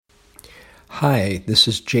Hi, this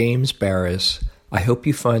is James Baraz. I hope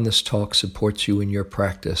you find this talk supports you in your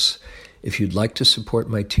practice. If you'd like to support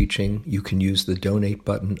my teaching, you can use the donate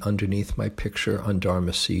button underneath my picture on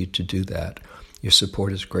Dharma Seed to do that. Your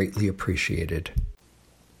support is greatly appreciated.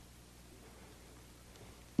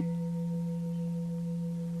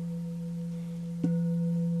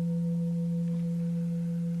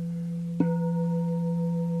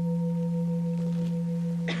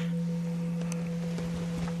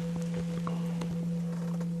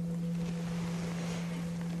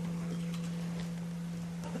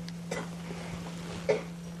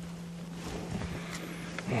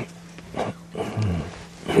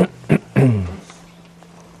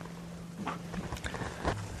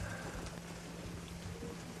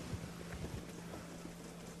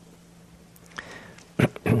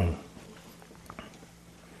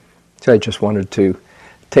 So I just wanted to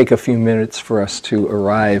take a few minutes for us to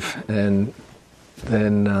arrive, and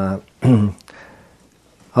then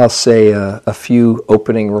I'll say a few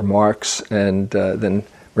opening remarks, and then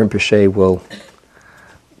Rinpoche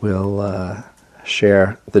will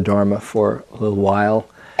share the Dharma for a little while.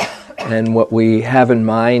 And what we have in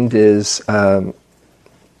mind is,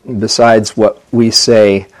 besides what we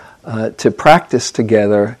say, to practice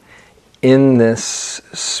together in this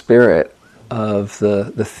spirit of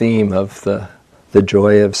the theme of the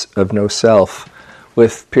joy of no self,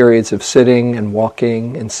 with periods of sitting and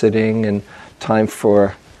walking and sitting and time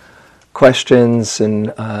for questions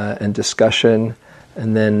and discussion.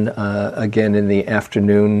 And then again in the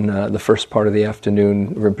afternoon, the first part of the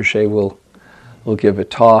afternoon, Rinpoche will give a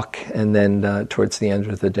talk, and then towards the end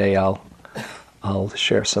of the day I'll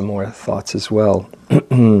share some more thoughts as well.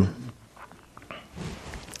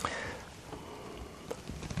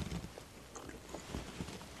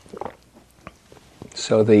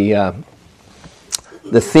 So the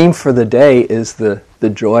theme for the day is the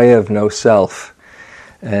joy of no self.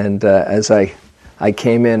 And as I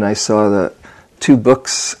came in, I saw the two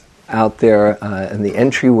books out there in the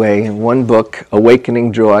entryway. And one book,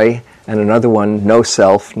 Awakening Joy, and another one, No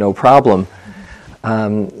Self, No Problem.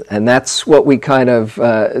 And that's what we kind of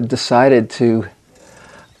decided to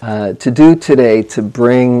do today, to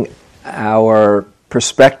bring our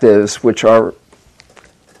perspectives, which are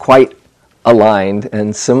quite aligned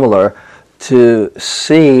and similar, to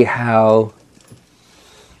see how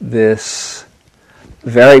this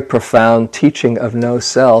very profound teaching of no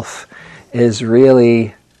self is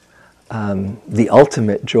really the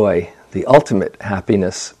ultimate joy, the ultimate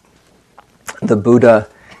happiness. The Buddha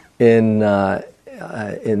in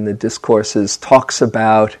the discourses talks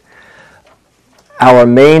about our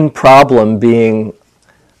main problem being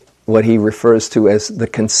what he refers to as the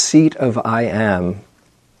conceit of I am,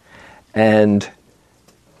 and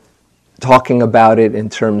talking about it in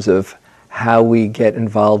terms of how we get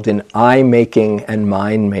involved in I-making and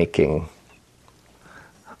mine-making.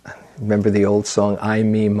 Remember the old song, I,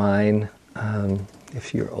 me, mine?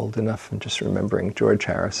 If you're old enough, I'm just remembering George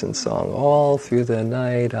Harrison's song, all through the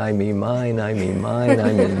night, I, me, mine, I, me, mine,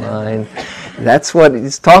 I, me, mine. That's what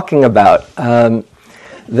he's talking about,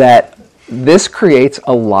 that this creates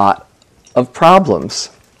a lot of problems.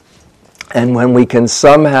 And when we can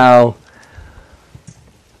somehow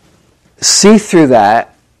see through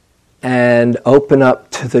that and open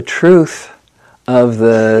up to the truth of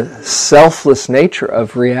the selfless nature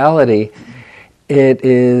of reality, it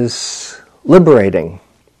is liberating.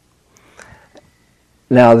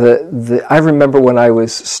 Now, I remember when I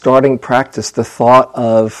was starting practice, the thought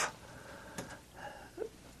of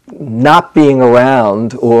not being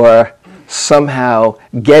around or somehow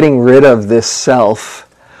getting rid of this self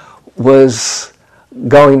was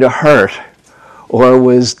going to hurt, or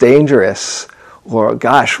was dangerous, or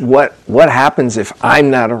gosh, what happens if I'm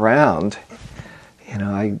not around? You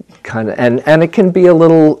know, I kind of, and it can be a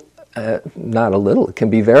little, not a little, it can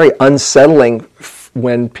be very unsettling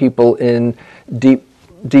when people in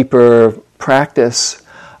deeper practice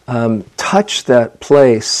touch that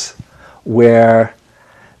place where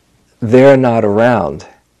they're not around.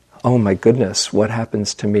 Oh my goodness, what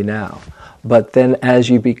happens to me now? But then as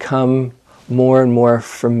you become more and more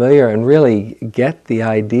familiar and really get the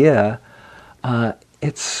idea,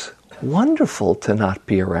 it's wonderful to not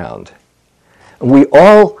be around. And we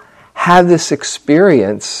all have this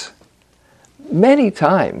experience many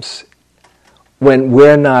times when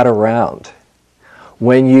we're not around.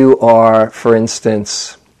 When you are, for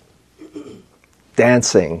instance,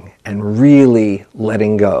 dancing and really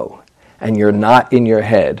letting go, and you're not in your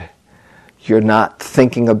head, you're not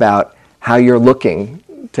thinking about how you're looking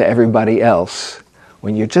to everybody else,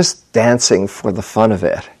 when you're just dancing for the fun of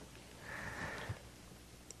it.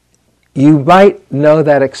 you might know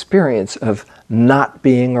that experience of not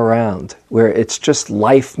being around, where it's just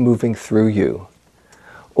life moving through you,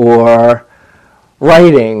 or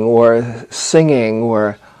writing, or singing,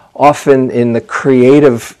 or often in the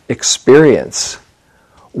creative experience,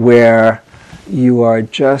 where you are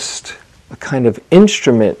just a kind of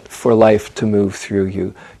instrument for life to move through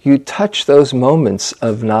you. You touch those moments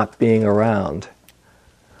of not being around.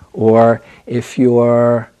 Or if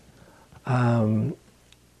you're in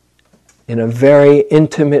a very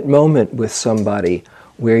intimate moment with somebody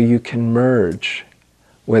where you can merge,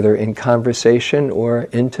 whether in conversation or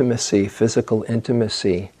intimacy, physical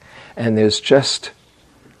intimacy, and there's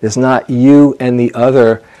not you and the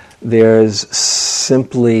other, there's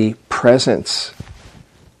simply presence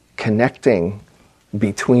connecting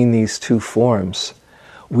between these two forms.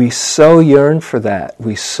 We so yearn for that.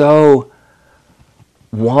 We so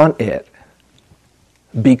want it,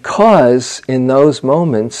 because in those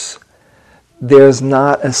moments there's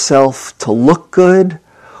not a self to look good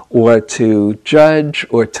or to judge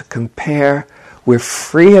or to compare. We're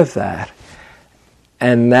free of that.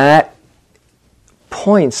 And that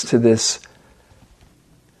points to this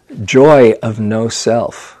joy of no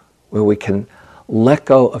self, where we can let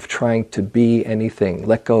go of trying to be anything,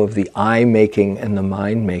 let go of the I-making and the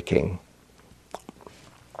mind-making.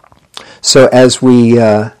 So as we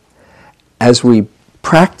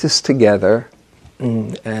practice together,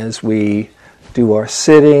 as we do our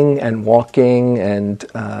sitting and walking and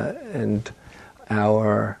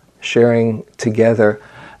our sharing together,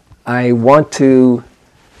 we want to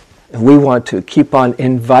keep on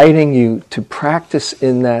inviting you to practice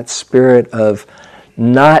in that spirit of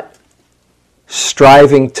not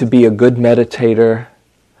striving to be a good meditator,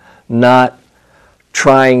 not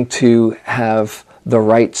trying to have the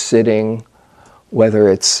right sitting, whether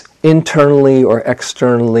it's internally or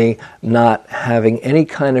externally, not having any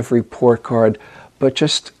kind of report card, but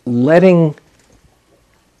just letting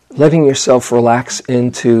yourself relax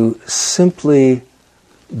into simply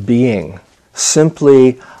being,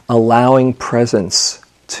 simply allowing presence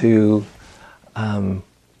to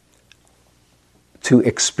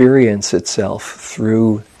experience itself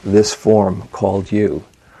through this form called you.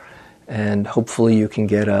 And hopefully you can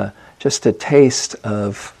get just a taste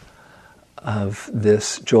of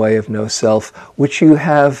this joy of no self, which you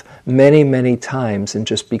have many, many times, and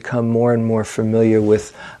just become more and more familiar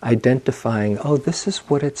with identifying, oh, this is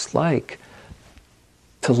what it's like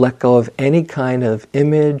to let go of any kind of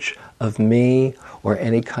image of me or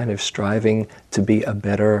any kind of striving to be a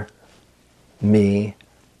better me,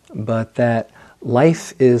 but that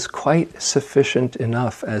life is quite sufficient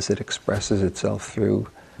enough as it expresses itself through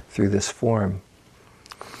this form.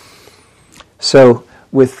 So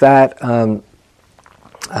with that, I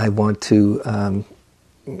want to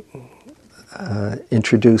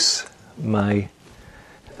introduce my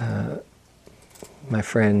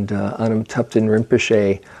friend Anam Thubten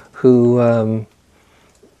Rinpoche, who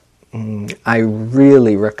I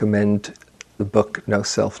really recommend the book No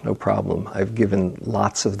Self, No Problem. I've given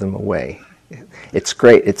lots of them away. It's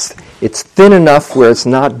great. It's thin enough where it's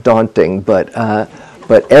not daunting, but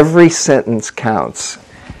every sentence counts.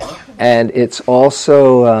 And it's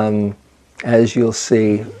also, as you'll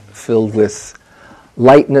see, filled with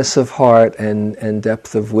lightness of heart and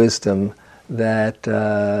depth of wisdom that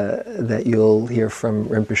you'll hear from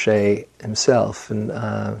Rinpoche himself. And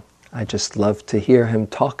I just love to hear him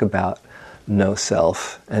talk about no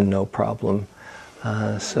self and no problem.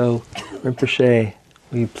 So, Rinpoche,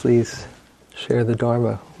 will you please share the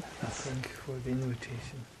Dharma with us? Thank you for the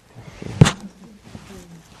invitation. Thank you.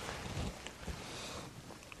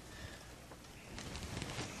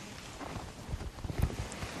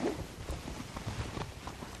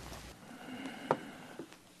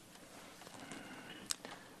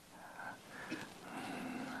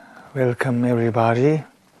 Welcome everybody.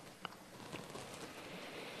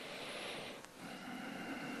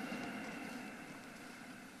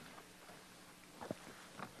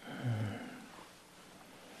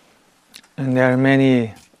 And there are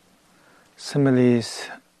many similes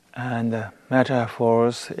and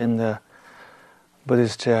metaphors in the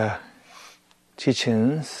Buddhist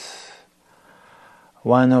teachings.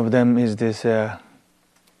 One of them is this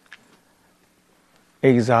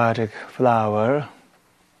exotic flower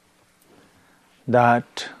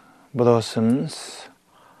that blossoms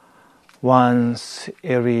once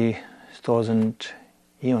every 1,000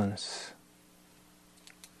 eons.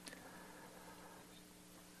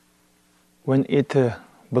 When it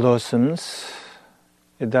blossoms,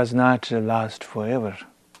 it does not last forever.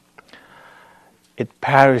 It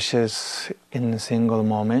perishes in a single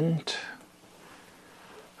moment.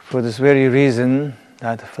 For this very reason,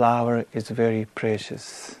 that flower is very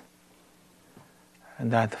precious.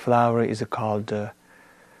 And that flower is called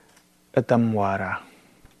Atamvara.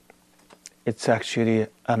 It's actually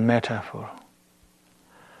a metaphor.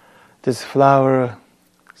 This flower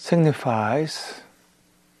signifies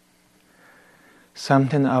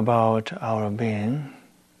something about our being,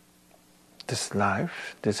 this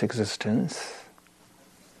life, this existence.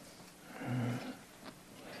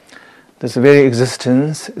 This very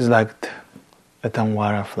existence is like a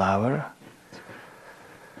Tamvara flower.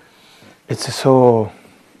 It's so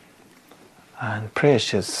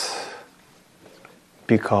precious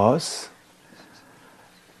because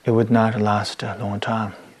it would not last a long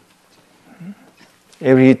time.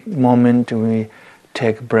 Every moment we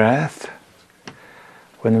take breath,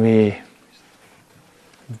 when we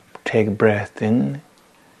take breath in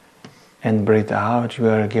and breathe out, we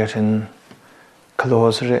are getting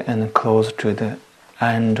closer and closer to the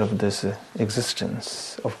end of this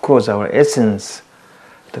existence. Of course, our essence,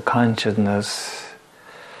 the consciousness,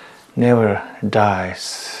 never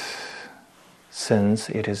dies, since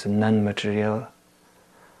it is non-material,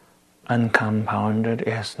 uncompounded, it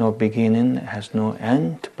has no beginning, it has no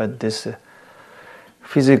end, but this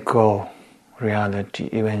physical reality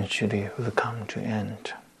eventually will come to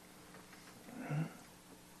end.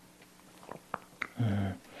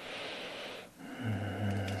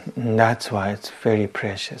 And that's why it's very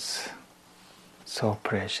precious, so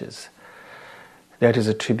precious. That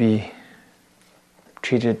is to be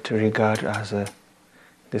treated, regarded as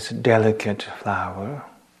this delicate flower,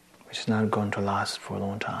 which is not going to last for a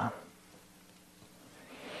long time.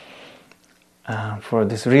 For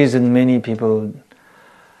this reason, many people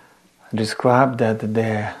describe that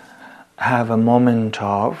they have a moment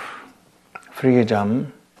of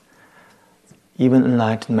freedom, even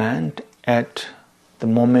enlightenment, at the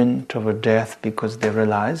moment of a death, because they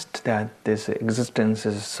realized that this existence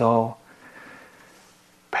is so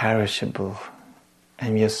perishable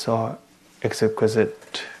and yet so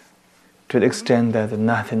exquisite, to the extent that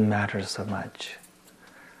nothing matters so much.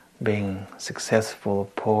 Being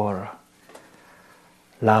successful, poor,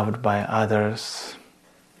 loved by others,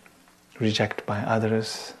 rejected by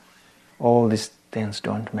others, all these things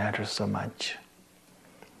don't matter so much.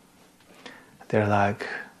 They're like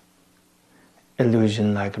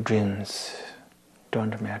illusion, like dreams,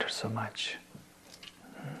 don't matter so much.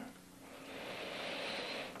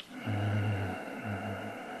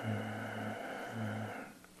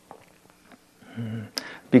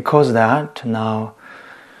 Because that, now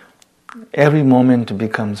every moment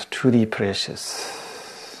becomes truly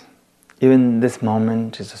precious. Even this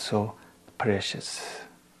moment is so precious.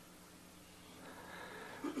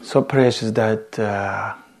 So precious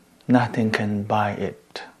that nothing can buy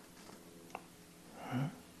it.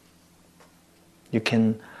 You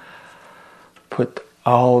can put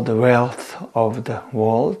all the wealth of the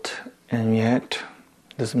world, and yet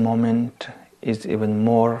this moment is even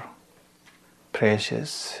more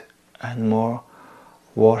precious and more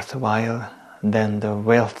worthwhile than the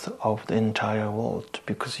wealth of the entire world,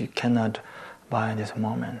 because you cannot buy this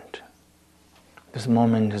moment. This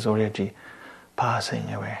moment is already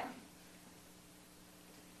passing away.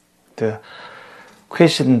 The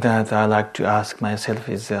question that I like to ask myself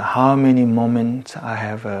is how many moments I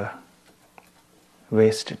have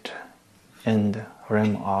wasted in the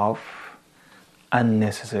realm of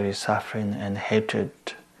unnecessary suffering and hatred,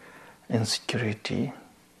 insecurity,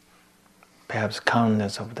 perhaps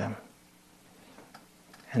countless of them.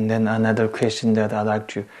 And then another question that I like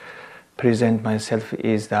to present myself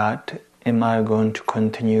is that, am I going to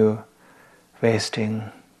continue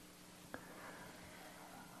wasting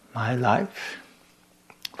my life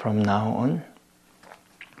from now on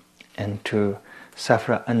and to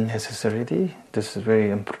suffer unnecessarily? This is a very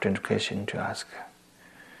important question to ask.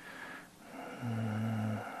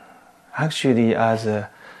 Actually, as a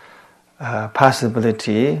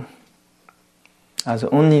possibility, as the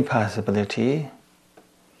only possibility,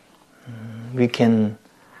 we can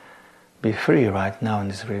be free right now in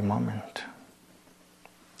this very moment.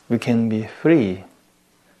 We can be free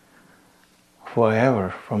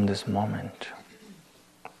forever from this moment.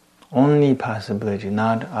 Only possibility,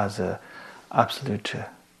 not as an absolute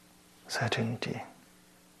certainty.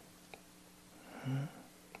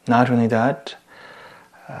 Not only that,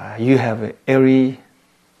 you have every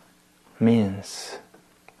means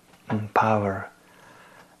and power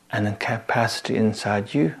and capacity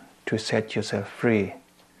inside you to set yourself free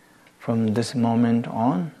from this moment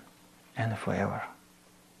on and forever.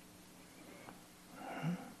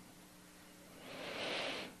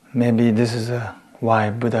 Maybe this is why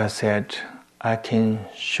Buddha said, I can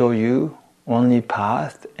show you only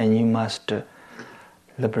path and you must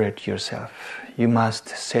liberate yourself. You must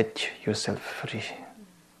set yourself free.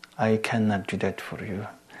 I cannot do that for you.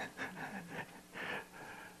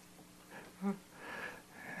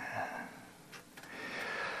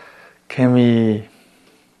 Can we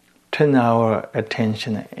turn our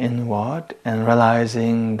attention inward and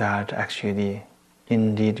realizing that actually,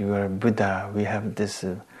 indeed, we are Buddha. We have this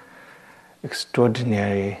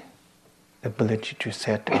extraordinary ability to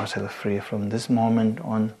set ourselves free from this moment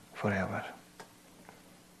on forever.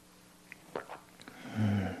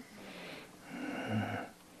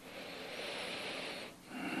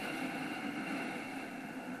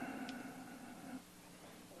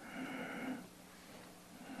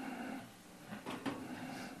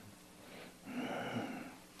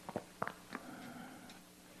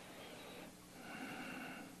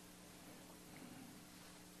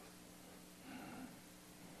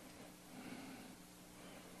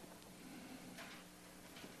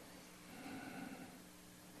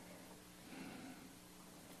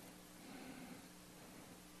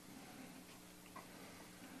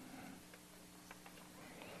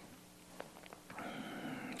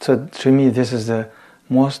 So to me, this is the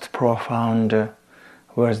most profound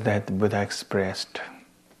words that Buddha expressed.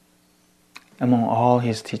 Among all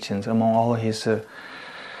his teachings, among all his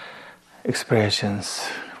expressions,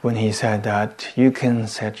 when he said that you can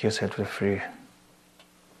set yourself free.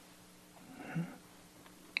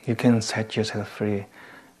 You can set yourself free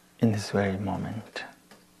in this very moment.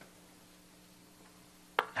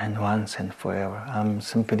 And once and forever. I'm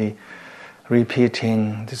simply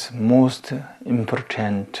repeating this most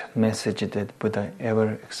important message that Buddha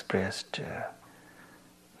ever expressed.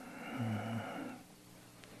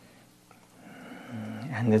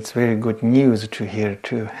 And it's very good news to hear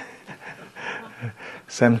too.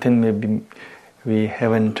 Something maybe we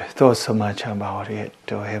haven't thought so much about it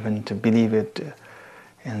or haven't believed it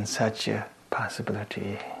in such a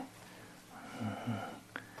possibility.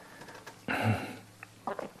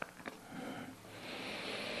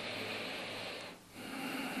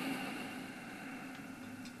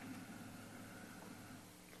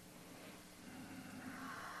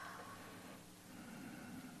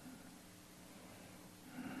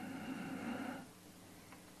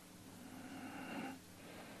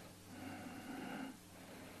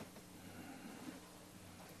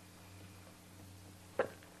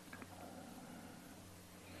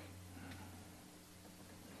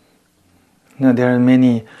 Now, there are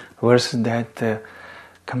many verses that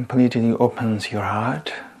completely opens your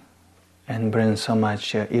heart and brings so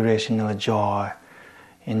much irrational joy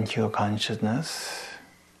into your consciousness.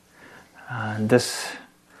 And this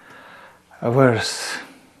verse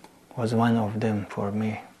was one of them for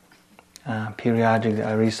me. Periodically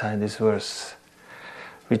I recite this verse,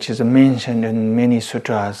 which is mentioned in many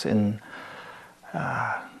sutras, in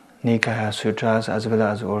Nikaya sutras as well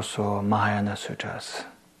as also Mahayana sutras.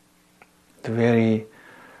 The very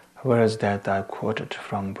words that I quoted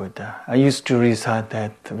from Buddha. I used to recite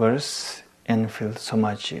that verse and feel so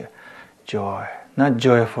much joy. Not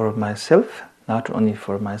joy for myself, not only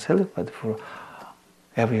for myself, but for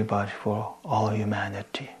everybody, for all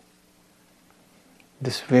humanity.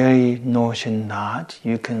 This very notion that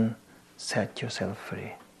you can set yourself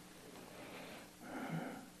free.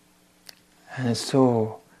 And it's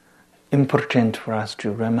so important for us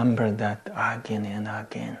to remember that again and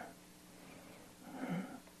again.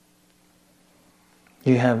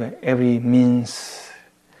 You have every means,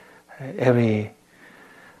 every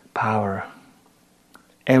power,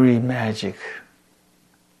 every magic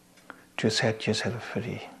to set yourself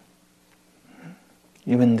free.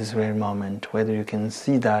 Even this very moment, whether you can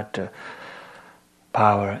see that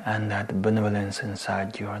power and that benevolence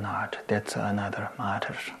inside you or not, that's another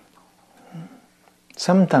matter.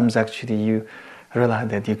 Sometimes actually you realize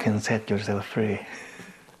that you can set yourself free.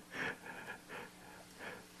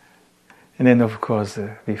 And then of course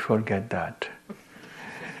we forget that.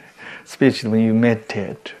 Especially when you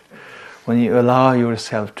meditate, when you allow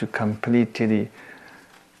yourself to completely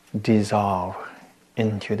dissolve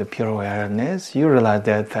into the pure awareness, you realize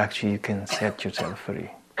that actually you can set yourself free.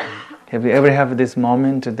 Have you ever had this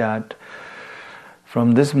moment that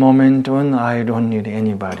from this moment on I don't need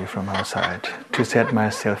anybody from outside to set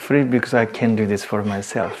myself free because I can do this for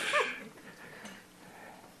myself?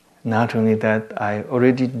 Not only that, I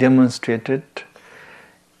already demonstrated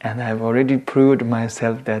and I've already proved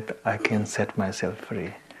myself that I can set myself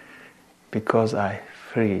free because I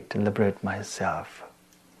free to liberate myself.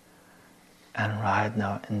 And right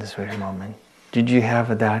now, in this very moment, did you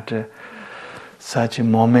have that such a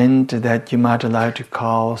moment that you might like to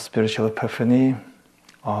call spiritual epiphany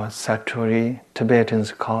or satori?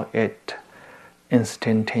 Tibetans call it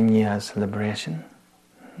instantaneous liberation.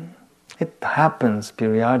 It happens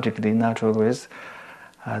periodically, not always,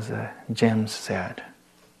 as James said.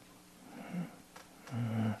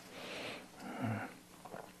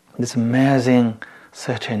 This amazing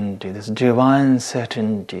certainty, this divine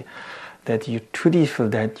certainty, that you truly feel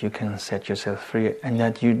that you can set yourself free and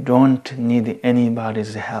that you don't need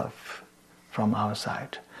anybody's help from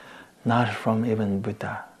outside, not from even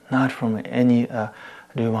Buddha, not from any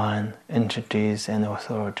divine entities and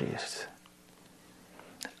authorities.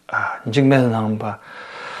 Jigme Langpa,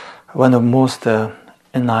 one of the most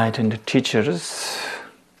enlightened teachers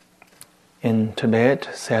in Tibet,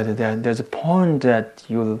 said that there's a point that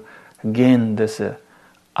you'll gain this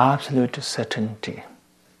absolute certainty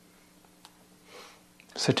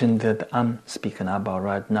that I'm speaking about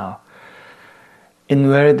right now, in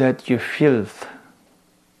where that you feel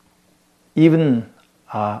even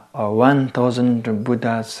 1,000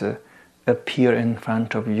 Buddhas appear in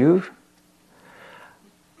front of you,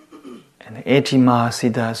 and 80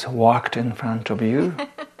 Mahasiddhas walked in front of you,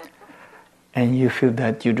 and you feel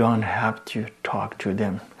that you don't have to talk to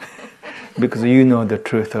them because you know the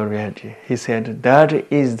truth already. He said that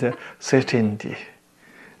is the certainty,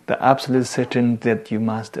 the absolute certainty that you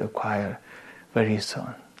must acquire very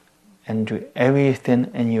soon, and do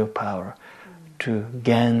everything in your power to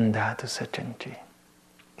gain that certainty.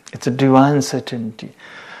 It's a divine certainty.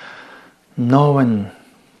 No one,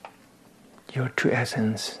 your true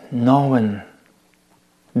essence, no one,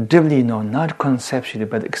 deeply known, not conceptually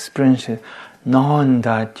but experientially, known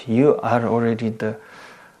that you are already the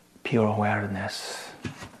pure awareness,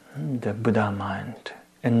 the Buddha mind,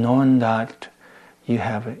 and knowing that you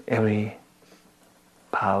have every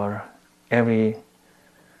power, every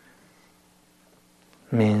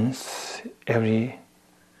means, every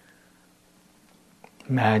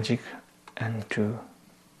magic, and to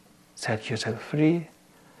set yourself free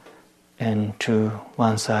and to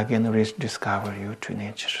once again rediscover your true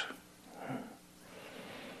nature.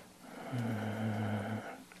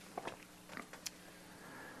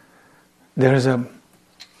 There is a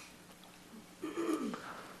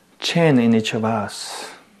chain in each of us,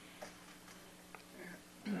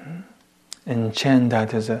 and chain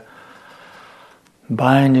that is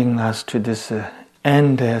binding us to this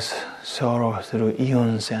endless sorrow through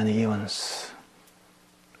eons and eons.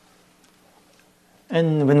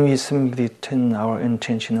 And when we simply turn our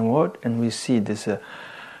intention inward and we see this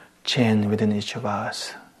chain within each of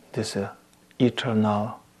us, this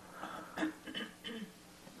eternal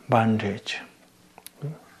bondage,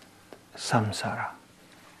 samsara.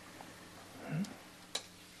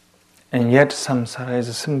 And yet samsara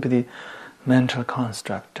is simply mental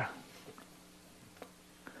construct.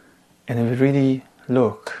 And if we really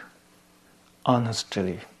look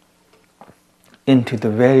honestly into the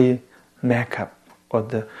very makeup or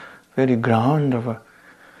the very ground of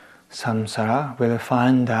samsara, we'll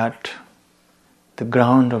find that the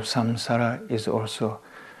ground of samsara is also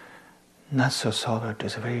not so solid,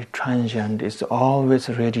 it's very transient, it's always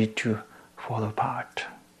ready to fall apart.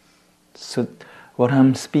 So what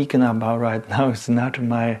I'm speaking about right now is not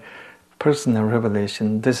my personal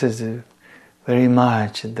revelation. This is very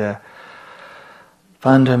much the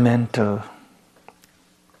fundamental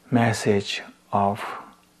message of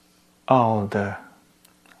all the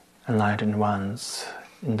enlightened ones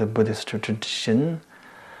in the Buddhist tradition.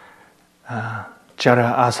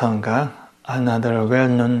 Jara Asanga, another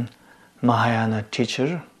well-known Mahayana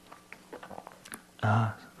teacher,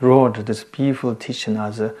 wrote this beautiful teaching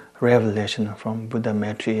as a revelation from Buddha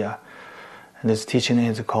Maitreya. And this teaching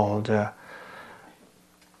is called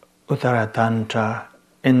Uttara Tantra.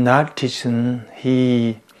 In that teaching,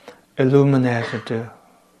 he illuminated a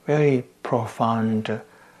very profound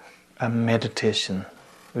meditation,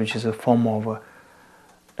 which is a form of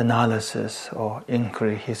analysis or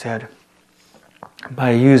inquiry. He said,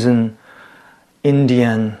 by using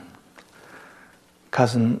Indian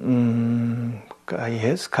cosmology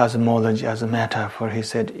as a metaphor, he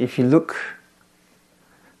said, if you look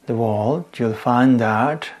the world, you'll find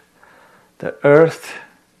that the earth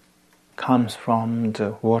comes from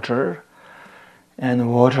the water,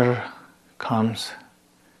 and water comes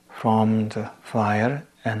from the fire,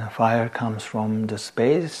 and fire comes from the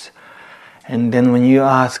space. And then when you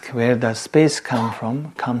ask where does space comes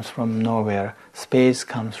from nowhere. Space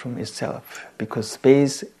comes from itself, because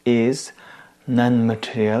space is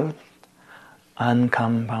non-material,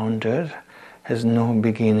 uncompounded, has no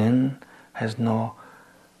beginning, has no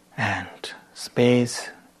end. Space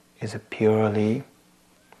is purely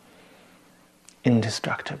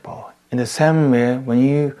indestructible. In the same way, when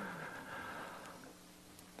you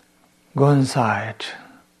go inside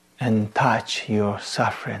and touch your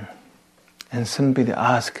suffering and simply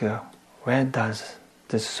ask where does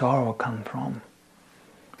this sorrow come from?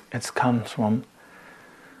 It comes from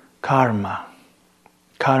karma.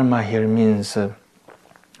 Karma here means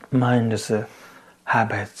mind's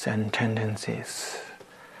habits and tendencies.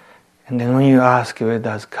 And then when you ask where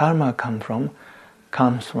does karma come from,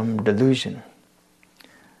 comes from delusion.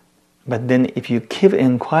 But then if you keep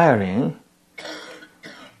inquiring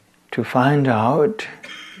to find out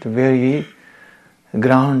the very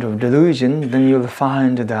ground of delusion, then you'll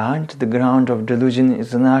find that the ground of delusion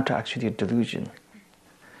is not actually a delusion.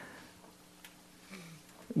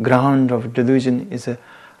 Ground of delusion is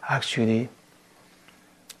actually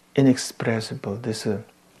inexpressible, this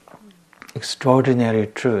extraordinary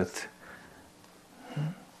truth.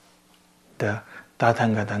 The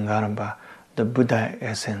Tathagatangaramba, the Buddha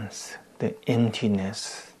essence, the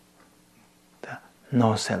emptiness, the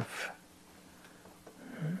no-self,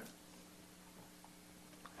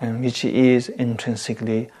 and which is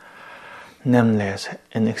intrinsically nameless,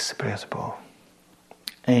 inexpressible.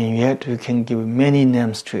 And yet we can give many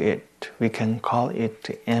names to it. We can call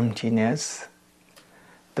it emptiness,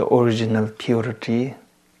 the original purity,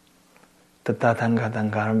 the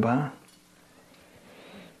Tathagatangaramba,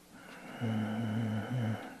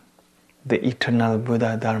 the eternal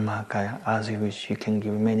Buddha Dharmakaya, as you wish. You can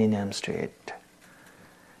give many names to it.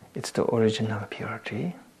 It's the original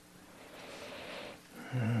purity.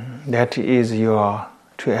 That is your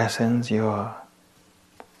true essence, your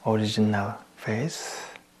original face.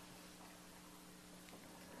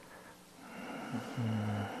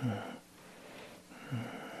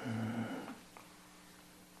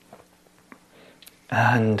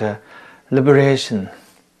 And liberation,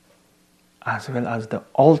 as well as the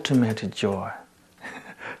ultimate joy,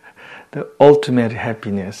 the ultimate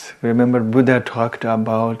happiness. Remember, Buddha talked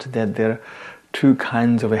about that there are two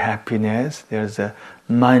kinds of happiness. There's a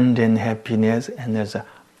mundane happiness and there's a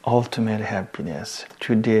ultimate happiness.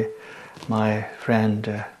 Today, my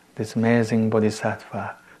friend, this amazing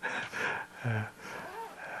bodhisattva,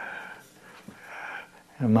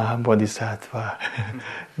 Mahabodhisattva,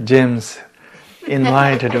 James,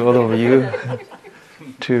 invited all of you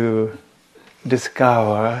to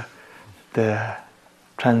discover the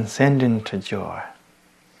transcendent joy.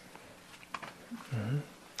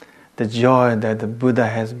 The joy that the Buddha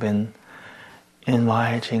has been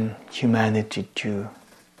inviting humanity to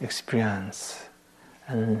experience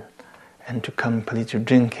and to completely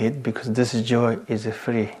drink it, because this joy is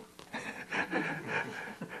free.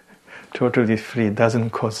 Totally free, doesn't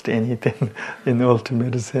cost anything in the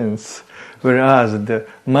ultimate sense. Whereas the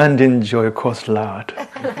mundane joy costs a lot.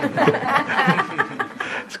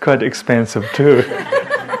 It's quite expensive too.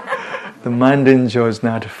 The mundane joy is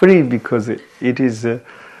not free because it is a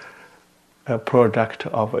product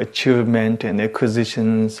of achievement and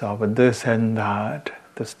acquisitions of this and that,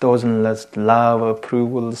 the stolen lust, love,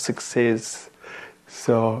 approval, success.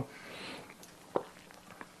 So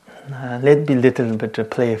let's be a little bit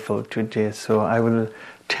playful today. So I will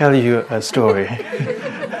tell you a story.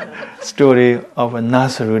 Story of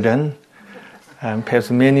Nasruddin. Perhaps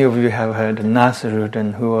many of you have heard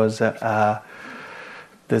Nasruddin, who was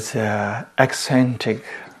this eccentric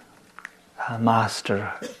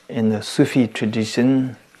master in the Sufi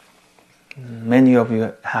tradition. Many of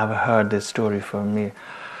you have heard this story from me.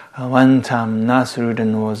 One time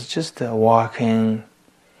Nasruddin was just walking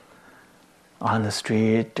on the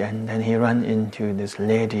street, and then he ran into this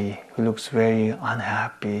lady who looks very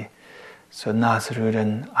unhappy. So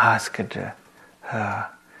Nasruddin asked her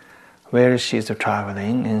where she is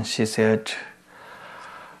traveling, and she said,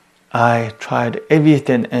 I tried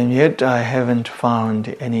everything and yet I haven't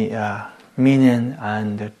found any meaning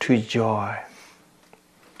and true joy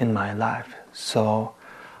in my life. So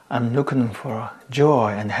I'm looking for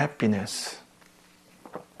joy and happiness.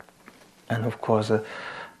 And of course,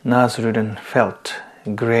 Nasruddin felt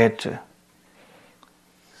great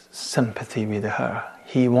sympathy with her.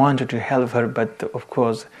 He wanted to help her, but of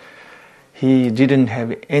course, he didn't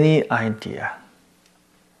have any idea,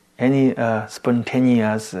 any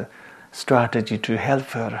spontaneous strategy to help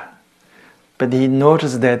her. But he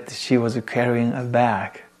noticed that she was carrying a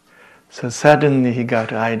bag. So suddenly he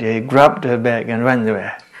got an idea. He grabbed her bag and ran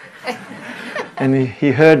away. And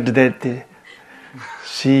he heard that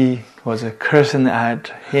she was cursing at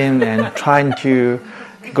him and trying to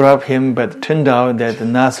grab him, but it turned out that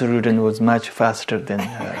Nasruddin was much faster than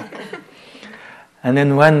her. And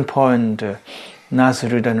then one point,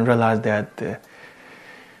 Nasruddin realized that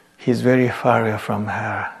he's very far away from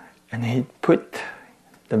her, and he put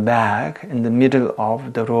the bag in the middle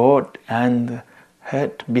of the road and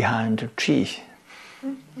hid behind a tree.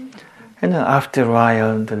 And after a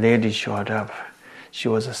while, the lady showed up. She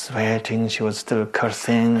was sweating, she was still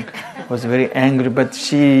cursing, was very angry, but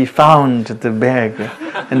she found the bag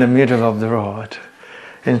in the middle of the road.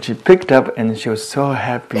 And she picked up and she was so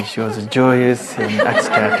happy, she was joyous and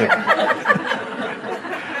ecstatic.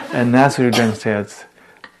 And Nasruddin says,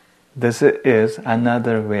 this is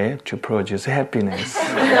another way to produce happiness.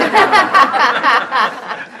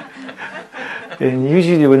 And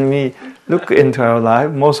usually when we look into our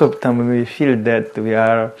life, most of the time we feel that we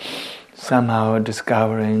are somehow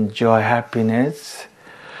discovering joy, happiness.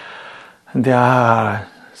 They are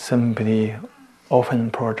simply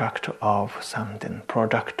often product of something,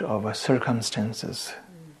 product of circumstances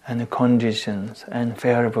and conditions and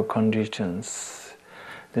favorable conditions.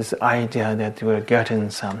 This idea that we are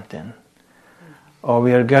getting something, or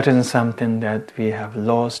we are getting something that we have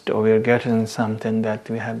lost, or we are getting something that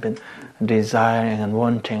we have been desiring and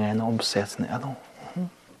wanting and obsessing.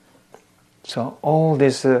 So all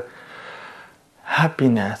this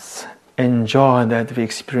happiness and joy that we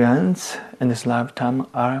experience in this lifetime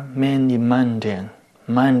are mainly mundane.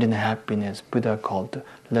 Mundane happiness, Buddha called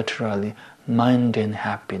literally mundane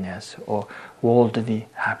happiness or worldly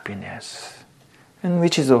happiness. And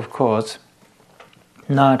which is of course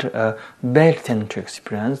not a bad thing to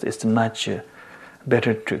experience. It's much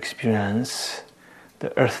better to experience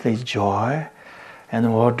the earthly joy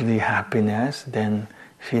and worldly happiness than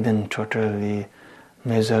feeling totally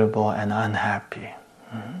miserable and unhappy.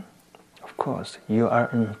 Of course, you are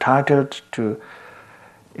entitled to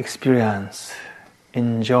experience,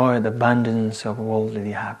 enjoy the abundance of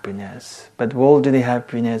worldly happiness. But worldly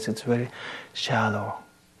happiness is very shallow,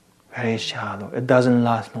 very shallow. It doesn't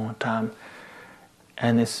last long time,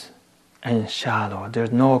 and shallow.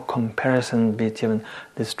 There's no comparison between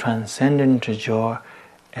this transcendent joy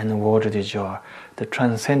and worldly joy. The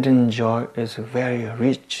transcendent joy is very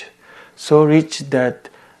rich, so rich that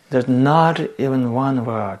there's not even one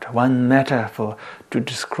word, one metaphor to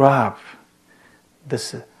describe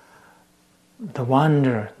this, the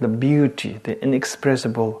wonder, the beauty, the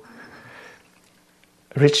inexpressible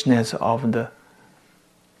richness of the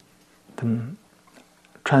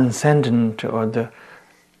transcendent or the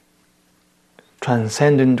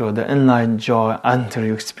enlightened joy until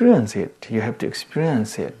you experience it. You have to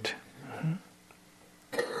experience it.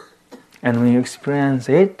 And when you experience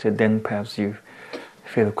it, then perhaps you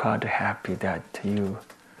feel quite happy that you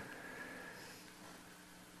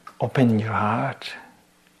open your heart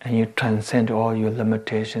and you transcend all your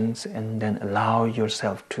limitations and then allow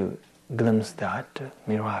yourself to glimpse that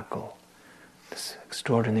miracle, this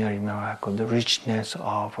extraordinary miracle, the richness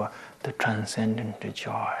of the transcendent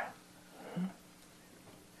joy.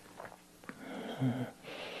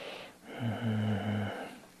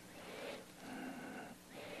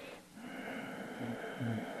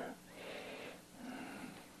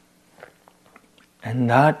 And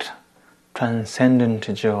that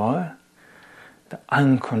transcendent joy, the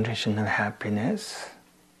unconditional happiness,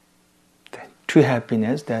 the true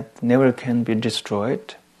happiness that never can be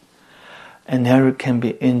destroyed and never can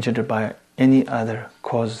be injured by any other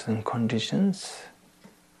causes and conditions,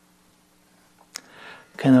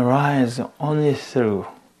 can arise only through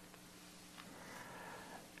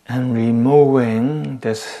and removing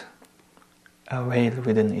this veil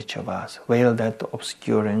within each of us, veil that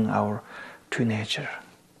obscuring our true nature.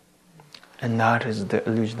 And that is the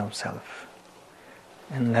illusion of self.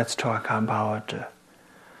 And let's talk about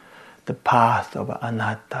the path of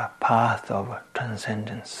anatta, path of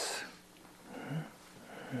transcendence.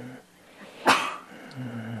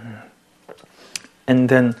 And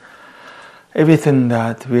then everything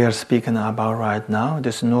that we are speaking about right now,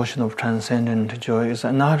 this notion of transcendent joy, is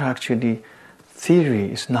not actually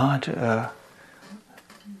theory, it's not a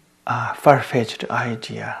far-fetched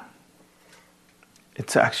idea.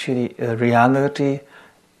 It's actually a reality.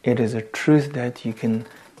 It is a truth that you can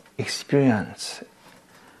experience.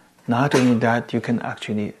 Not only that, you can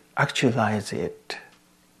actually actualize it.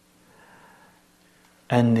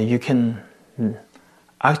 And you can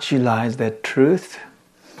actualize that truth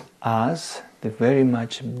as the very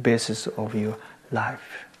much basis of your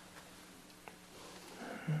life.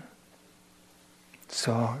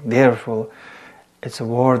 So therefore, it's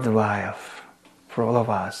worthwhile for all of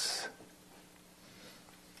us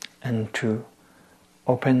and to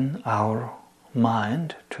open our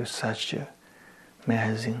mind to such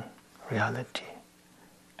amazing reality.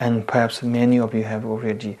 And perhaps many of you have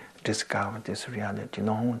already discovered this reality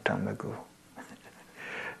long time ago.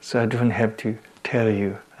 So I don't have to tell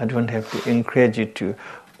you, I don't have to encourage you to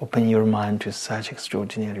open your mind to such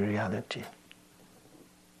extraordinary reality.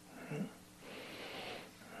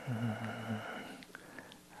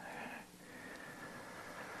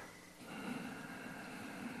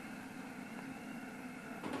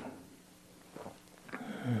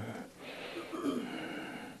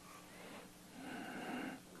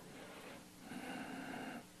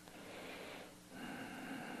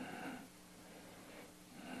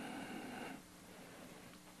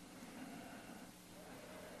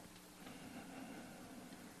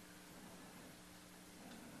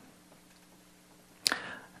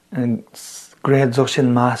 And great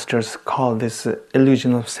Dzogchen masters call this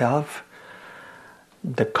illusion of self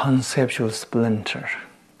the conceptual splinter.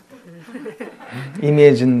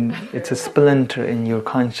 Imagine it's a splinter in your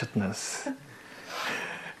consciousness.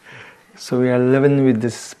 So we are living with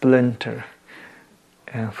this splinter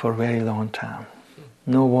for a very long time.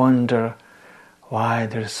 No wonder why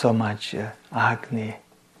there's so much agony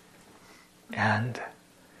and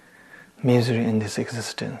misery in this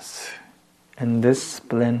existence. And this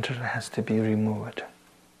splinter has to be removed.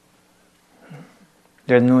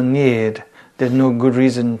 There's no need, there's no good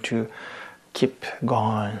reason to keep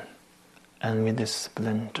going. And with this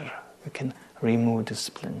splinter, we can remove the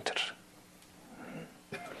splinter.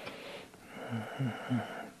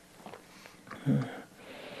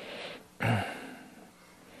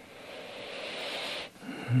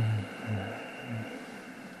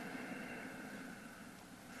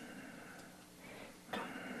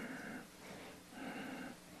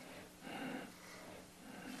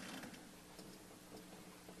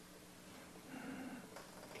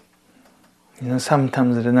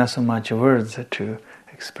 Sometimes there are not so much words to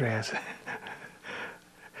express,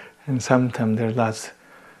 and sometimes there are lots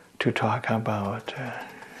to talk about.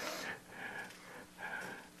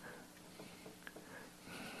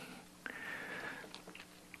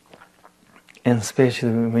 And especially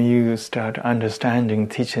when you start understanding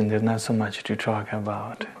teaching, there's not so much to talk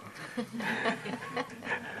about.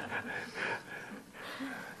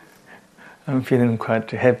 I'm feeling quite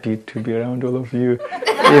happy to be around all of you,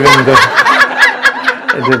 even though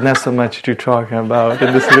there's not so much to talk about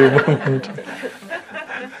in this very moment.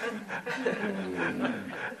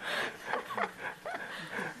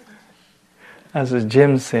 As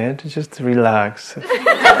Jim said, just relax.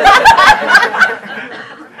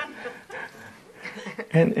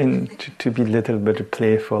 and to be a little bit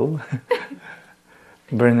playful,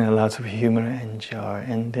 bring a lot of humor and joy,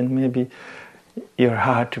 and then maybe your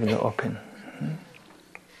heart will open.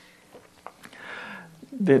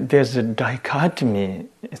 There's a dichotomy.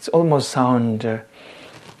 It's almost sound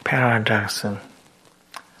paradox.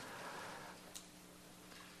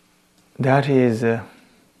 That is, in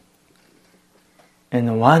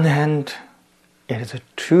the one hand, it is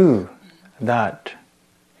true that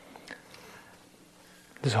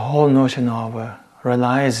this whole notion of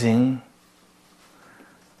realizing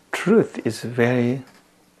truth is very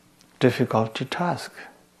difficult to task.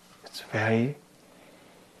 It's very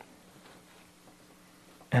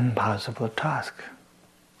impossible task,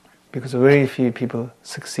 because very few people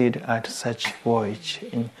succeed at such voyage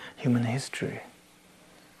in human history.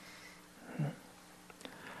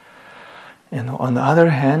 And on the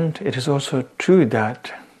other hand, it is also true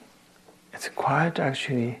that it's quite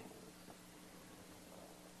actually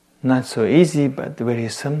not so easy, but very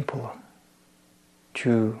simple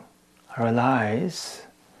to realize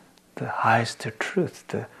the highest truth,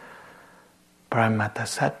 the Paramata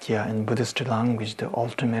Satya in Buddhist language, the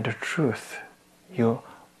ultimate truth, your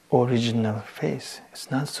original face. It's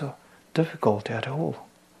not so difficult at all.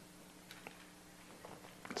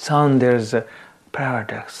 There's a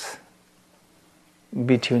paradox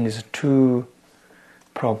between these two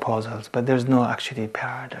proposals, but there's no actually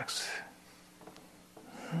paradox.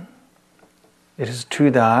 It is true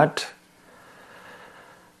that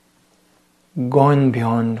going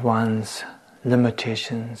beyond one's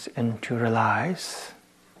limitations and to realize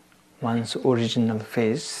one's original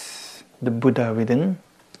face, the Buddha within,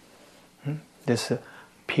 this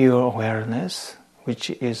pure awareness,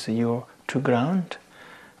 which is your true ground,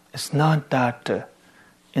 it's not that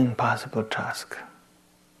impossible task.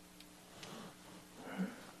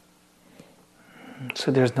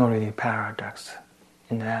 So there's no really paradox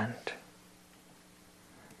in the end.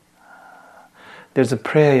 There's a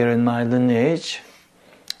prayer in my lineage,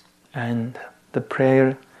 and the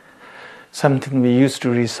prayer, something we used to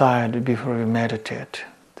recite before we meditate.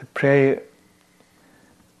 The prayer,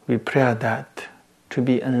 we pray that to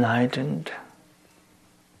be enlightened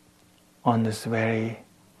on this very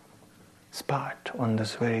spot, on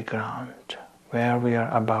this very ground, where we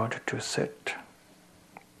are about to sit.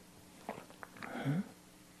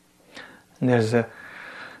 And there's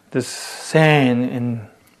this saying in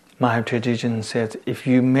my tradition says, if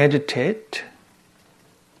you meditate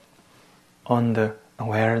on the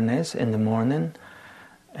awareness in the morning,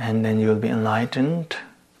 and then you'll be enlightened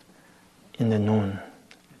in the noon.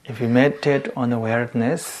 If you meditate on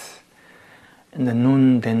awareness in the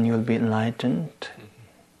noon, then you'll be enlightened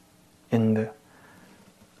in the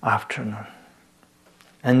afternoon.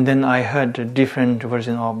 And then I heard a different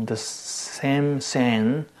version of the same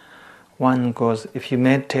saying. One goes, if you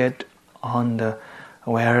meditate on the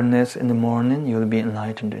awareness in the morning, you will be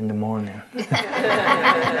enlightened in the morning.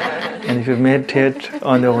 And if you meditate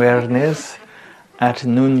on the awareness, at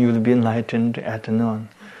noon you will be enlightened at noon.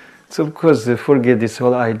 So of course, forget this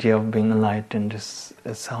whole idea of being enlightened.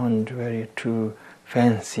 It sounds very too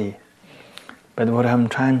fancy. But what I'm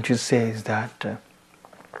trying to say is that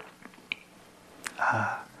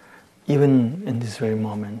even in this very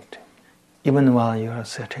moment, even while you are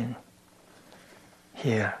sitting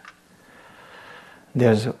here,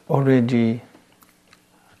 there's already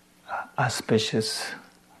auspicious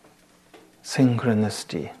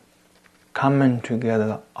synchronicity, coming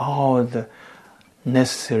together all the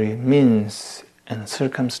necessary means and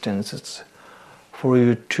circumstances for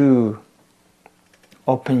you to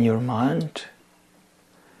open your mind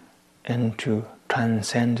and to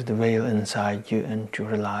transcend the veil inside you and to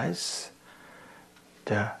realize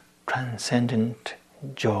the transcendent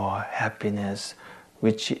joy, happiness,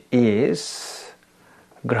 which is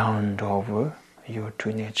ground over your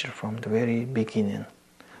true nature from the very beginning,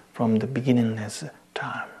 from the beginningless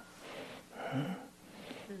time.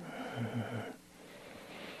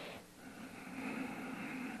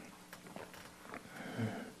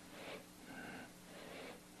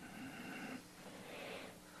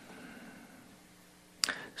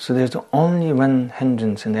 So there's only one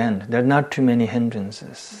hindrance in the end. There are not too many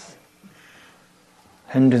hindrances.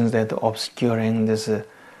 Hindrances that are obscuring this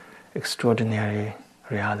extraordinary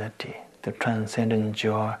reality, the transcendent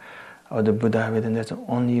joy of the Buddha within. There's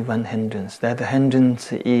only one hindrance. That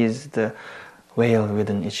hindrance is the veil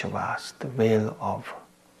within each of us, the veil of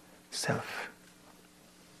self.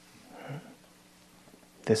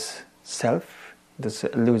 This self, this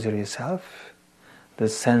illusory self, the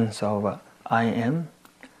sense of I am,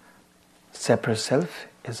 separate self,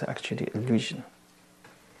 is actually illusion.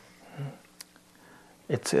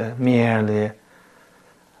 It's merely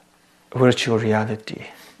virtual reality.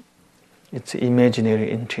 It's an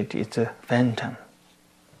imaginary entity. It's a phantom.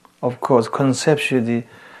 Of course, conceptually,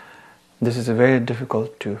 this is very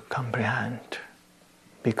difficult to comprehend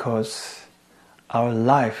because our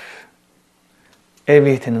life,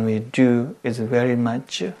 everything we do is very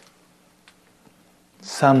much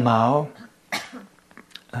somehow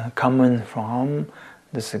coming from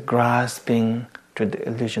this grasping to the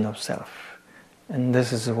illusion of self. And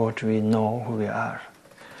this is what we know who we are.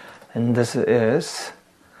 And this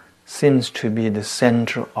seems to be the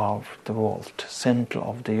center of the world, center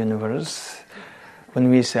of the universe. When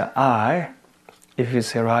we say I, if you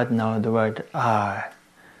say right now the word I,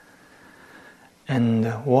 and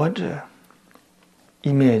what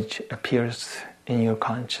image appears in your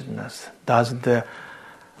consciousness? Does the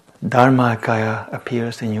Dharmakaya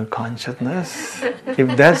appears in your consciousness?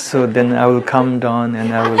 If that's so, then I will come down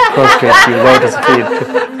and I will prostrate you lotus feet.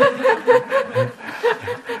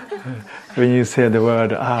 When you say the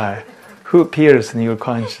word I, who appears in your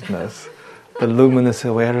consciousness? The luminous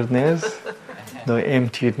awareness, the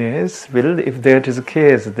emptiness? Well, if that is the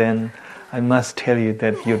case, then I must tell you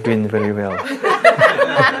that you're doing very well.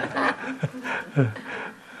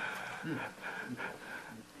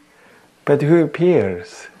 But who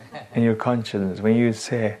appears in your consciousness when you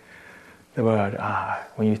say the word I,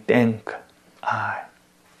 when you think I?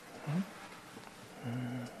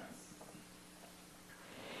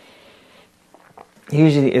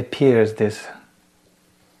 Usually it appears this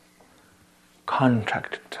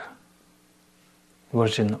contracted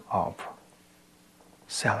version of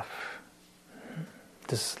self,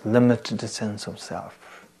 this limited sense of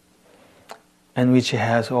self, and which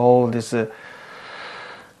has all these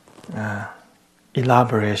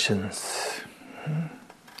elaborations.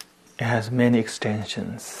 It has many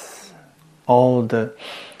extensions. All the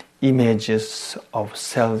images of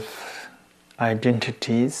self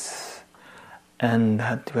identities, and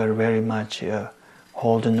that we're very much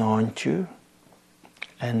holding on to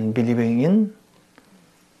and believing in,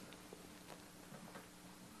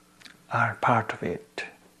 are part of it.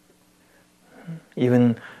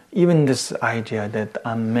 Even this idea that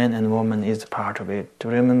a man and woman is part of it.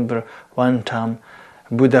 Remember, one time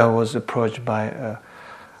Buddha was approached by a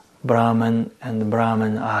Brahman, and the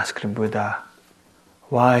Brahman asked Buddha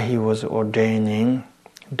why he was ordaining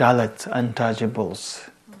Dalits, untouchables,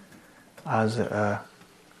 as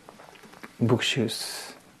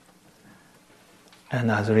bhikshus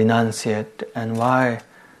and as renunciate, and why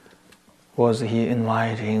was he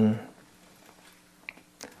inviting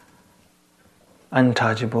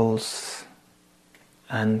untouchables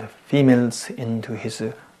and females into his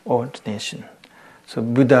ordination. So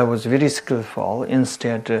Buddha was very skillful.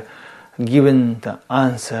 Instead, given the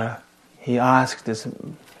answer, he asked this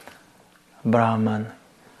Brahman,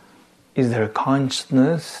 is there a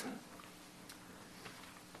consciousness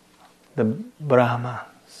the Brahma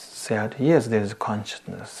said, yes, there is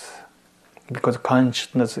consciousness. Because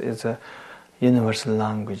consciousness is a universal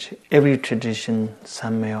language. Every tradition,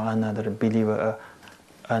 some way or another, believe a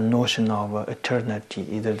notion of eternity.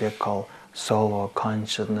 Either they call soul or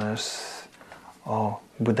consciousness or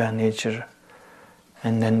Buddha nature.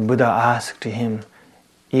 And then Buddha asked him,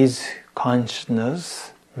 is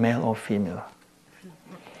consciousness male or female?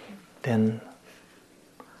 Then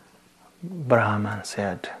Brahman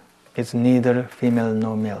said, it's neither female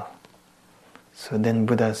nor male. So then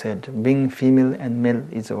Buddha said, being female and male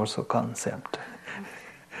is also concept.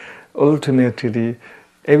 Ultimately,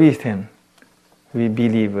 everything we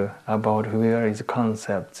believe about who we are is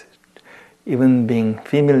concept. Even being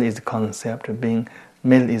female is concept, being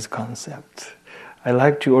male is concept. I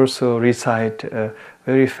like to also recite a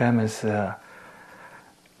very famous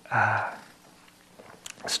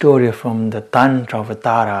story from the Tantra of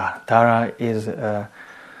Tara. Tara is a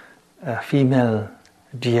female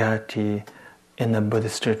deity in the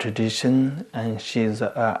Buddhist tradition, and she is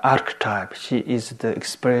an archetype. She is the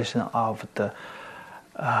expression of the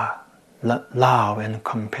love and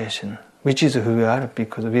compassion, which is who we are,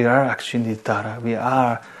 because we are actually Tara. We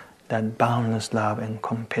are that boundless love and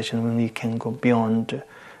compassion when we can go beyond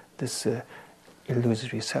this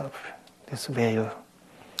illusory self, this veil.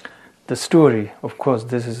 The story, of course,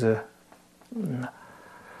 this is a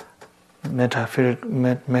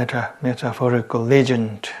metaphorical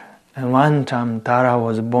legend. And one time Tara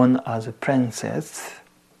was born as a princess,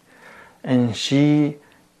 and she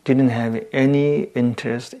didn't have any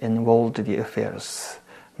interest in worldly affairs,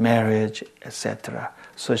 marriage, etc.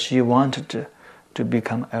 So she wanted to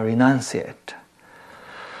become a renunciate.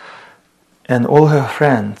 And all her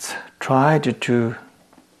friends tried to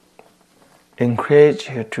encourage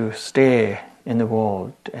her to stay in the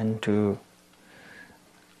world and to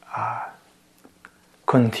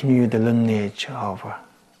continue the lineage of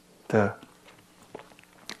her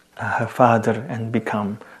father and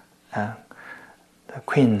become the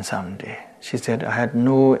queen someday. She said, I had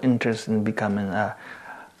no interest in becoming a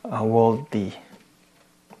worldly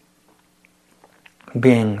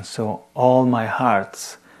being, so all my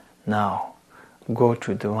hearts now go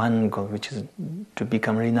to the one goal, which is to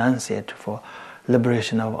become renunciate for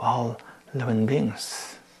liberation of all living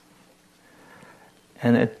beings.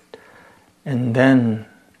 And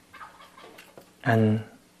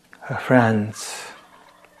her friends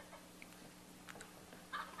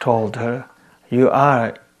told her, you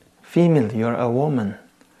are female, you are a woman.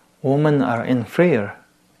 Women are inferior.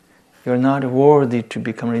 You are not worthy to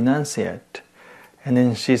become renunciate. And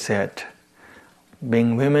then she said,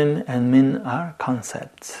 being women and men are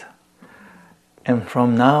concepts. And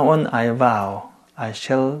from now on I vow I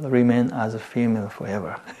shall remain as a female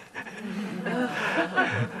forever.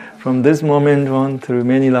 From this moment on, through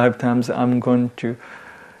many lifetimes, I'm going to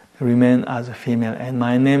remain as a female, and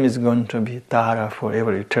my name is going to be Tara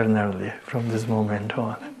forever, eternally, from this moment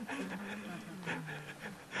on.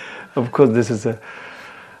 Of course, this is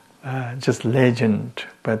just legend,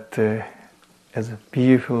 but as a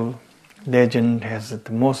beautiful legend has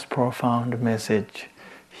the most profound message.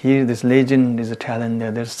 Here, this legend is telling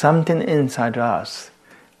that there's something inside us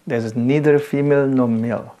that is neither female nor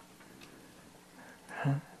male.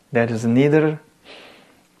 That is neither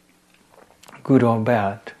good or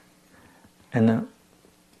bad. And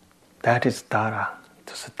that is Tara.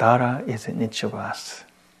 So Tara is in each of us.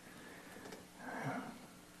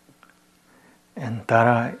 And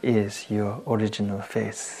Tara is your original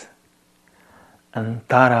face. And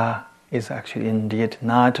Tara is actually indeed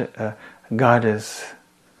not a goddess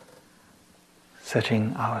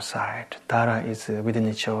sitting outside. Tara is within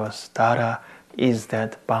each of us. Tara is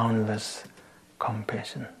that boundless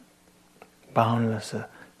compassion, boundless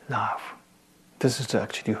love. This is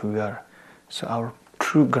actually who we are. So our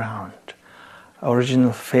true ground, our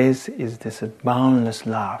original face is this boundless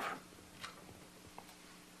love.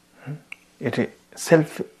 It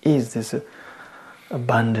itself is this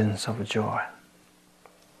abundance of joy.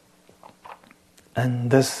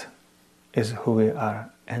 And this is who we are.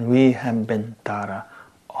 And we have been Tara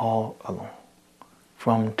all along,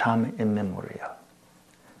 from time immemorial.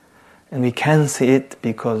 And we can see it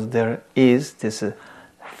because there is this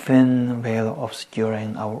thin veil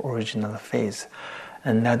obscuring our original face.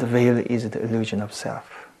 And that veil is the illusion of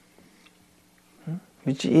self,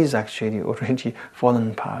 which is actually already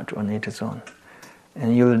fallen apart on its own.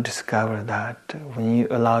 And you will discover that when you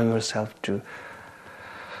allow yourself to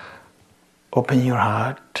open your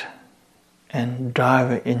heart and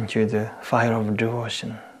dive into the fire of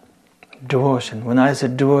devotion. Devotion. When I say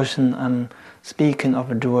devotion, I'm speaking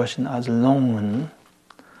of devotion as longing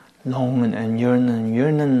and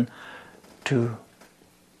yearning to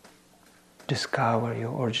discover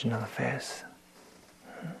your original face.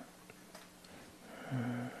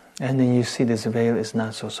 And then you see this veil is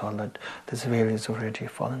not so solid. This veil is already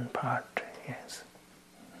fallen apart. Yes.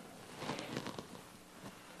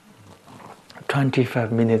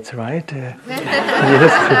 25 minutes, right? Yes.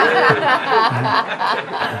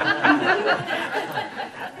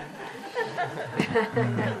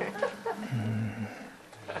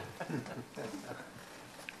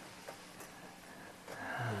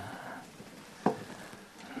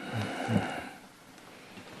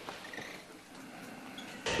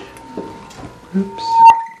 Oops.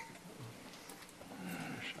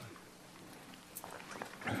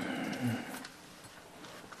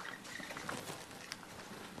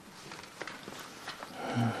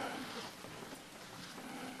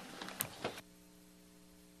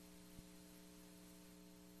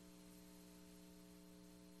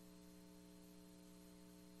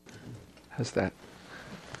 How's that?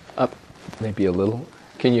 Up, maybe a little.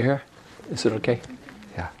 Can you hear? Is it okay?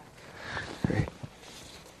 Yeah. Great.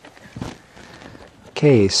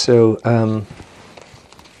 Okay, so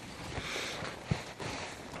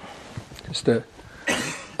just a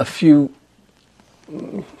few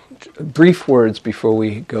brief words before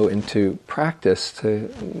we go into practice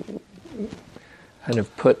to kind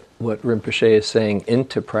of put what Rinpoche is saying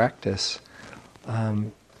into practice.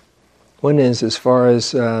 One is, as far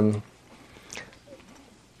as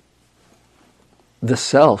the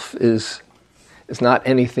self is not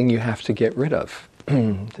anything you have to get rid of.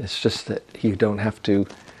 It's just that you don't have to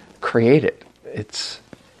create it. It's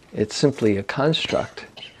simply a construct.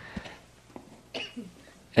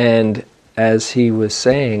 And as he was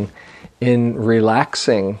saying, in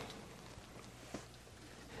relaxing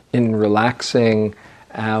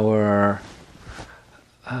our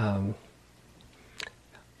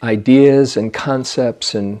ideas and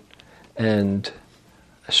concepts and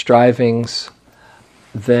strivings,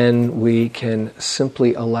 then we can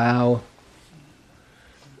simply allow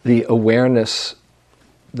the awareness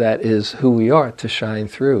that is who we are to shine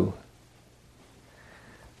through.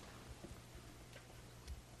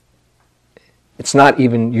 It's not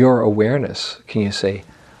even your awareness. Can you say,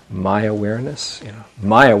 my awareness?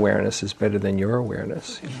 My awareness is better than your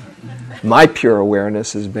awareness. My pure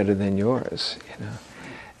awareness is better than yours.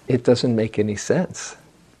 It doesn't make any sense.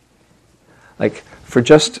 Like, for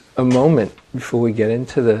just a moment before we get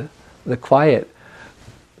into the quiet,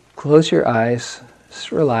 close your eyes,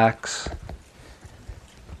 just relax,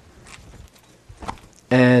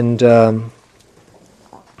 and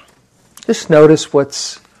just notice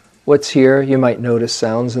what's here. You might notice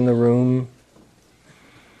sounds in the room,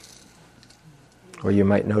 or you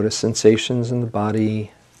might notice sensations in the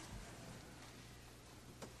body.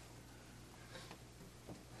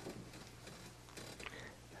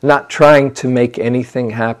 Not trying to make anything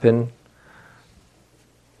happen.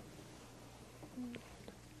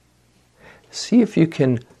 See if you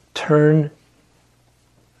can turn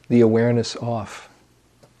the awareness off.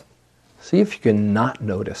 See if you can not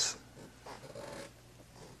notice.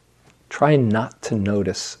 Try not to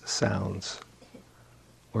notice sounds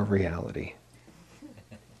or reality.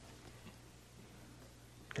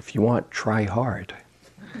 If you want, try hard.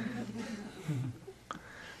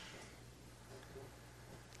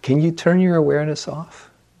 Can you turn your awareness off?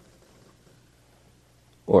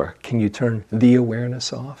 Or can you turn the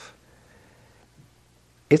awareness off?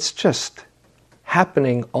 It's just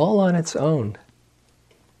happening all on its own.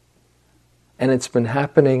 And it's been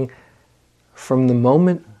happening from the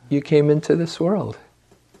moment you came into this world.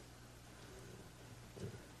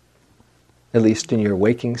 At least in your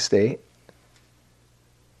waking state.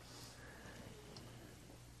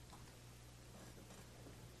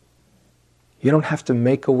 You don't have to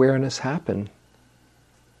make awareness happen.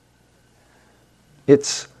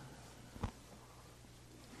 It's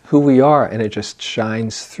who we are, and it just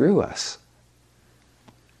shines through us.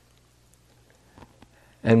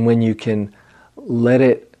 And when you can let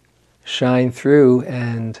it shine through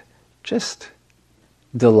and just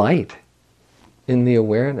delight in the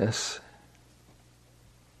awareness,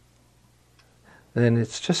 then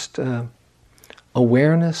it's just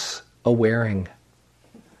awareness awaring.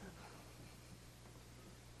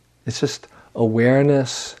 It's just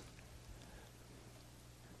awareness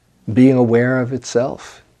being aware of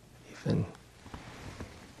itself, even.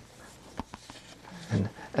 And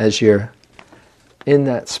as you're in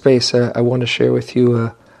that space, I want to share with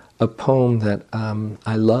you a poem that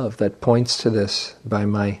I love that points to this by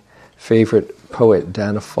my favorite poet,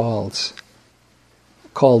 Dana Falls,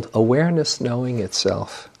 called Awareness Knowing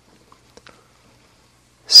Itself.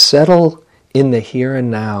 Settle in the here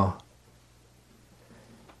and now.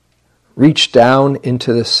 Reach down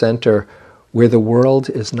into the center where the world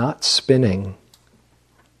is not spinning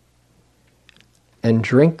and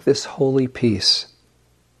drink this holy peace.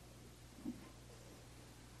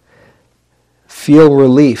 Feel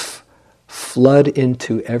relief flood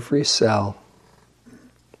into every cell.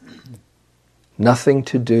 Nothing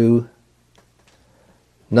to do,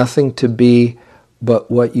 nothing to be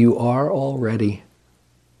but what you are already.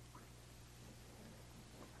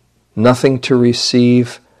 Nothing to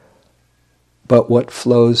receive but what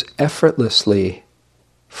flows effortlessly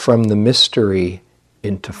from the mystery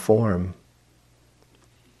into form.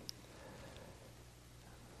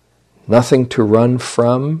 Nothing to run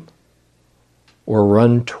from or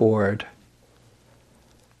run toward.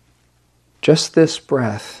 Just this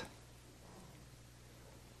breath.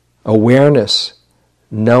 Awareness,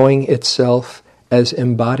 knowing itself as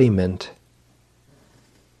embodiment.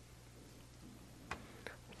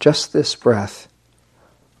 Just this breath.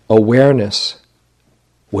 Awareness,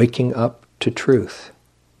 waking up to truth.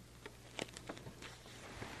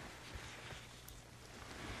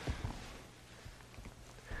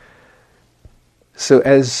 So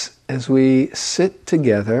as we sit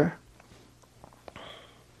together,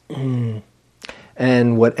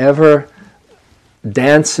 and whatever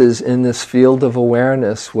dances in this field of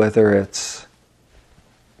awareness, whether it's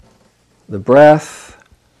the breath,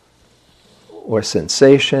 or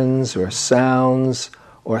sensations, or sounds,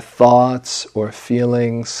 or thoughts, or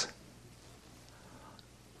feelings,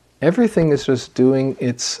 everything is just doing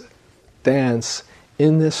its dance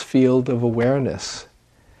in this field of awareness.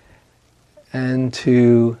 And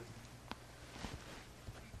to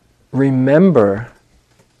remember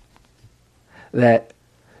that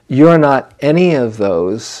you're not any of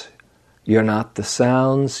those. You're not the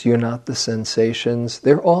sounds, you're not the sensations.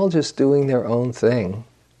 They're all just doing their own thing.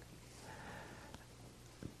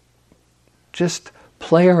 Just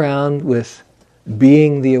play around with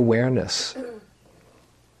being the awareness,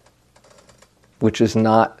 which is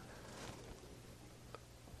not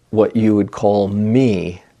what you would call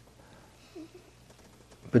me,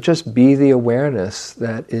 but just be the awareness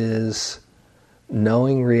that is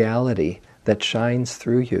knowing reality, that shines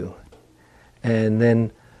through you. And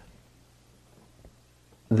then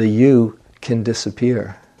the you can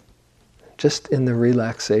disappear, just in the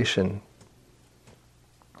relaxation.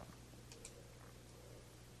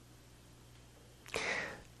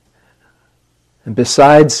 And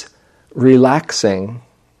besides relaxing,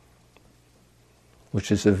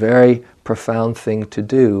 which is a very profound thing to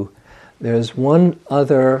do, there's one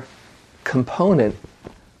other component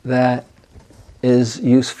that is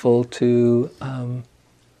useful to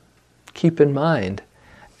keep in mind,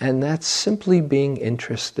 and that's simply being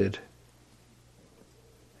interested.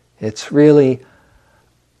 It's really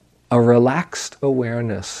a relaxed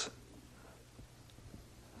awareness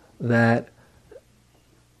that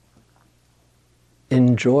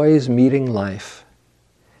enjoys meeting life,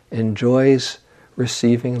 enjoys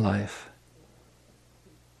receiving life,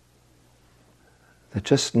 that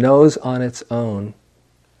just knows on its own,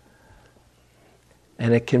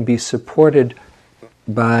 and it can be supported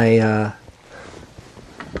by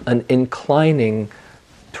an inclining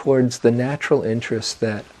towards the natural interest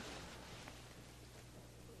that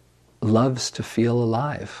loves to feel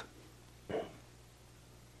alive.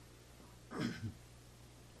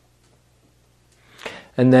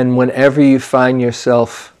 And then whenever you find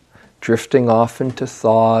yourself drifting off into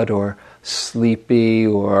thought or sleepy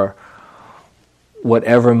or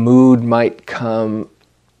whatever mood might come,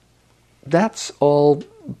 that's all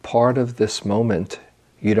part of this moment.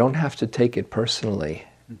 You don't have to take it personally.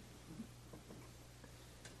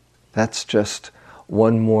 That's just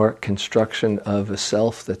one more construction of a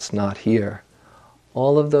self that's not here.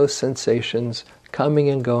 All of those sensations coming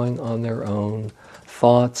and going on their own,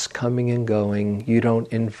 thoughts coming and going, you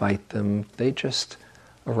don't invite them, they just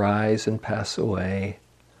arise and pass away.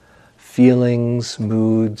 Feelings,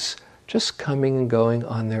 moods, just coming and going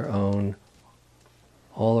on their own,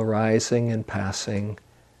 all arising and passing.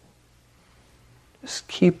 Just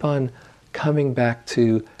keep on coming back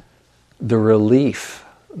to the relief,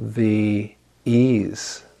 the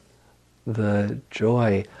ease, the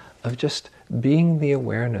joy of just being the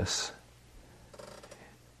awareness.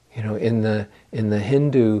 You know, in the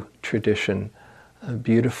Hindu tradition, a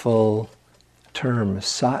beautiful term,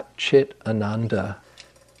 Sat Chit Ananda.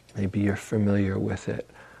 Maybe you're familiar with it.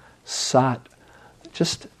 Sat,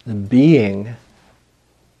 just the being,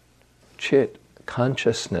 Chit,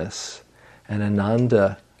 consciousness, and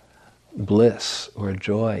Ananda, bliss or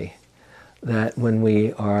joy. That when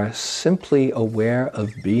we are simply aware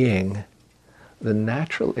of being, the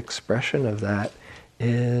natural expression of that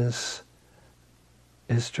is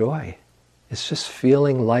joy, It's just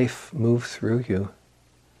feeling life move through you.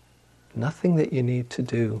 Nothing that you need to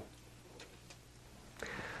do.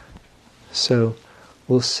 So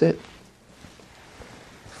we'll sit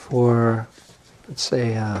for, let's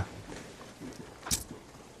say, about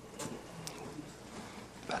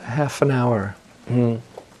a half an hour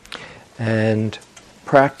and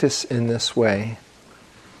practice in this way.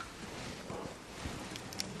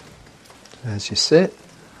 As you sit,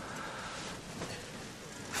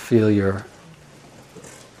 feel your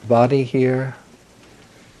body here.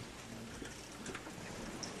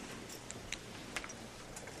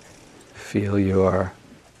 Feel your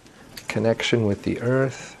connection with the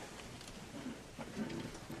earth.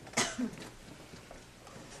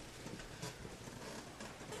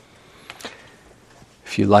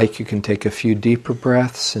 If you like, you can take a few deeper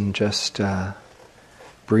breaths and just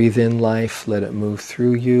breathe in life, let it move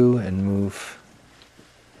through you and move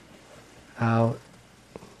out.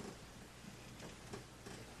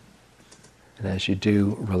 And as you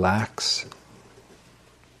do, relax.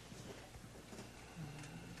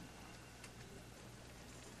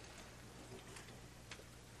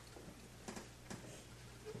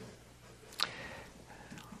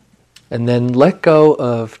 And then let go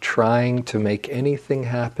of trying to make anything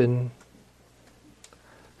happen,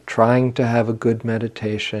 trying to have a good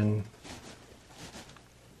meditation.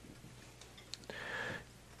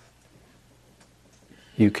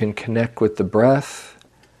 You can connect with the breath,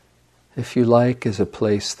 if you like, as a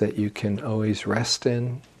place that you can always rest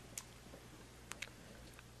in.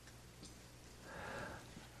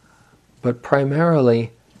 But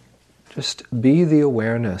primarily, just be the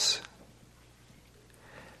awareness.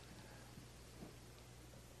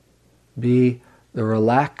 Be the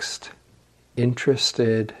relaxed,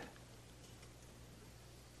 interested,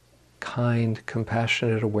 kind,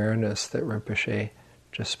 compassionate awareness that Rinpoche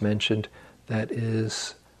just mentioned. That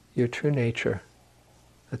is your true nature.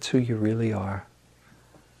 That's who you really are.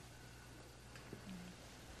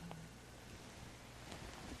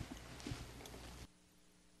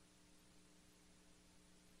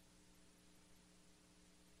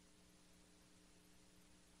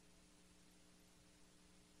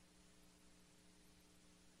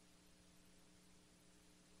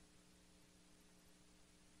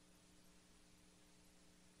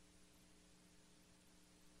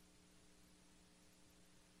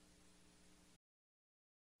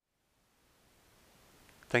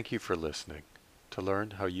 Thank you for listening. To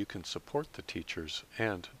learn how you can support the teachers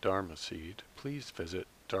and Dharma Seed, please visit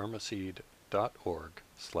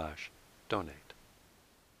dharmaseed.org/donate.